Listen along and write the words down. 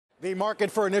The market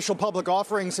for initial public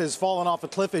offerings has fallen off a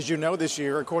cliff, as you know, this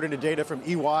year. According to data from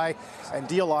EY and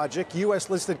Dealogic,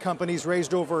 U.S.-listed companies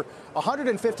raised over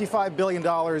 $155 billion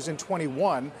in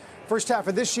 21. First half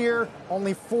of this year,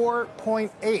 only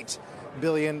 $4.8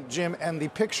 billion, Jim. And the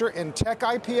picture in tech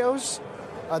IPOs,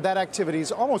 that activity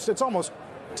is almost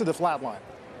to the flat line.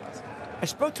 I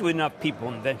spoke to enough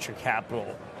people in venture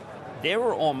capital. They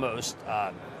were almost,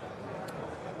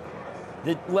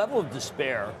 the level of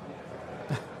despair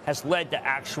has led to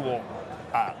actual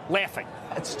laughing.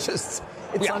 It's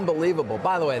unbelievable.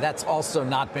 By the way, that's also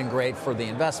not been great for the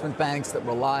investment banks that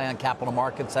rely on capital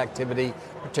markets activity,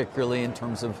 particularly in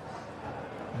terms of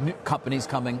new companies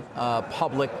coming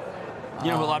public.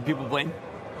 You know who a lot of people blame?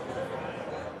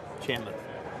 Chamath.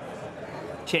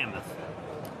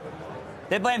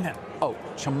 They blame him. Oh,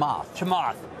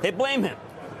 Chamath. They blame him.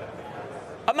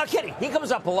 I'm not kidding. He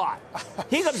comes up a lot.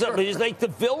 He comes up, he's like the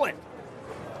villain.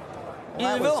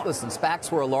 Listen,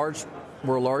 SPACs were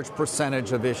a large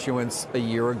percentage of issuance a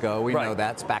year ago. We know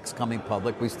that. SPACs coming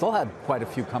public. We still had quite a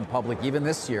few come public even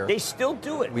this year. They still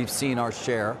do it. We've seen our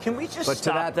share. Can we just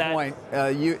stop that? But to that point,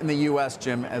 in the U.S.,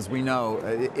 Jim, as we know,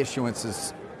 issuance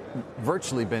has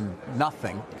virtually been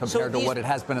nothing compared to what it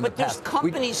has been in the past. But there's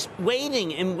companies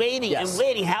waiting and waiting and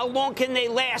waiting. How long can they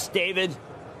last, David?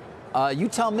 You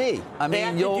tell me. I mean, they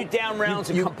have to do down rounds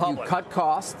and come public. You cut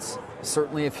costs.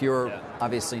 Certainly, if you're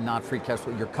obviously not free cash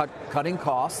flow, you're cutting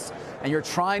costs, and you're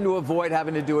trying to avoid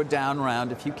having to do a down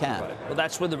round if you can. Right. Well,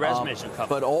 that's where the resume should come.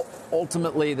 But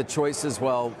ultimately, the choice is,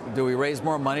 well, do we raise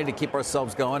more money to keep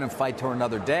ourselves going and fight to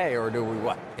another day, or do we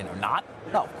not?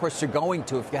 No, of course you're going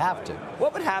to if you have to.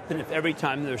 What would happen if every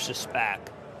time there's a SPAC,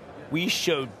 we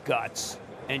showed guts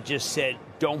and just said,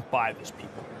 don't buy this, people?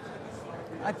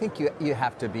 I think you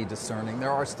have to be discerning.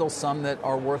 There are still some that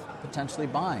are worth potentially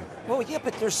buying. Well, yeah,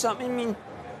 but there's some,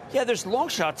 there's long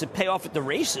shots that pay off at the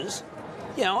races.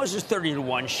 You know, there's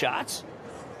 30-to-1 shots.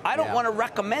 I don't want to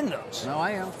recommend those. No,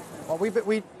 I am. Well,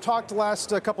 we talked last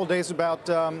couple of days about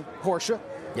Porsche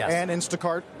and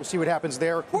Instacart. We'll see what happens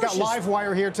there. We've got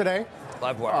LiveWire here today.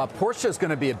 Porsche is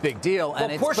going to be a big deal, but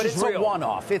it's a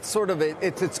one-off. It's sort of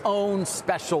it's its own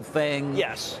special thing.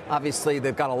 Yes. Obviously,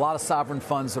 they've got a lot of sovereign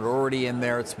funds that are already in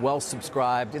there. It's well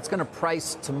subscribed. It's going to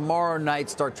price tomorrow night,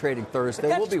 start trading Thursday.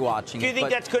 We'll be watching. Do you think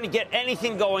that's going to get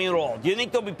anything going at all? Do you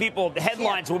think there'll be people? The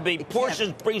headlines will be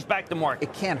Porsche brings back the market.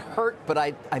 It can't hurt, but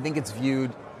I think it's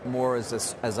viewed more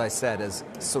as I said, as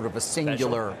sort of a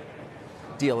singular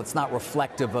deal. It's not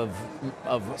reflective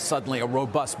of suddenly a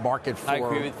robust market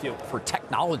for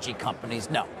technology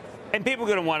companies. No. And people are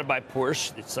going to want to buy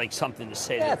Porsche. It's like something to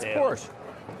say that they Porsche.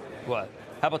 What?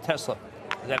 How about Tesla?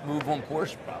 Does that move on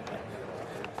Porsche? Probably.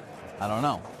 I don't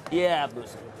know. Yeah.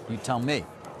 You tell me.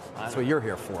 That's what you're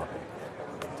here for.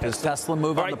 Does Tesla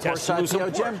move on the Porsche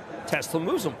IPO, Jim? Tesla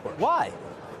moves on Porsche. Why?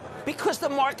 Because the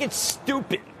market's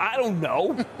stupid. I don't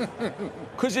know.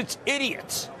 Because it's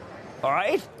idiots. All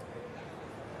right?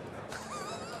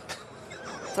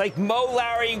 It's like Mo,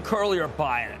 Larry, and Curly are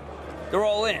buying it. They're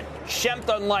all in. Shemp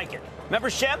doesn't like it. Remember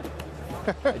Shemp?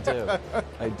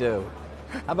 I do.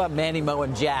 How about Manny, Mo,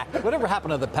 and Jack? Whatever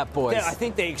happened to the Pep Boys? Yeah, I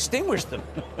think they extinguished them.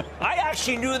 I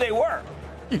actually knew they were.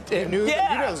 You did? You knew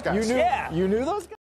those guys? You knew those guys?